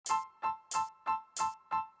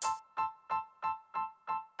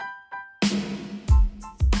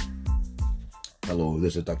Hello,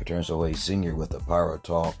 this is Dr. Terrence O.A. Sr. with the Power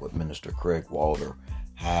Talk with Minister Craig Walder.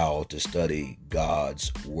 How to study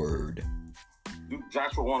God's Word.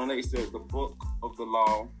 Joshua 1:8 says, "The book of the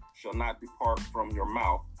law shall not depart from your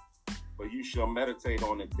mouth, but you shall meditate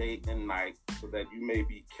on it day and night, so that you may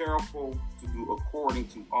be careful to do according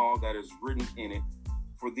to all that is written in it.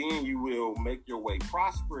 For then you will make your way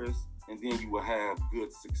prosperous, and then you will have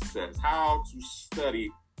good success." How to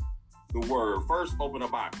study the Word. First, open a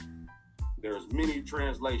Bible. There's many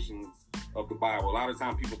translations of the Bible. A lot of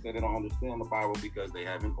times people say they don't understand the Bible because they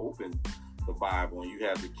haven't opened the Bible. And you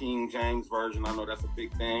have the King James Version. I know that's a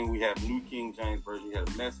big thing. We have New King James Version. You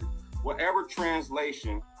have Message. Whatever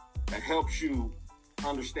translation that helps you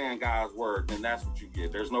understand God's Word, then that's what you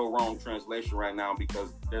get. There's no wrong translation right now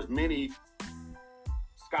because there's many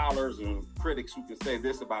scholars and critics who can say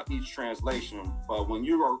this about each translation. But when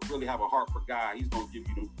you really have a heart for God, He's going to give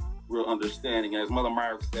you the real understanding. As Mother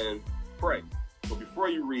Myrick said, pray. So before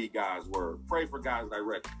you read God's Word, pray for God's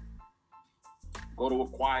direction. Go to a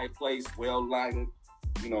quiet place, well lighted.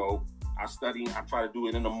 I try to do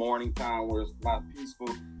it in the morning time where it's a lot peaceful.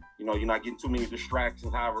 You're not getting too many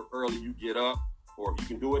distractions, however early you get up. Or if you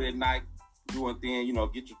can do it at night, do it then,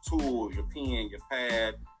 get your tools, your pen, your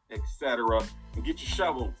pad, etc. And get your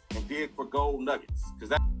shovel and dig for gold nuggets. Because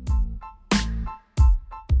that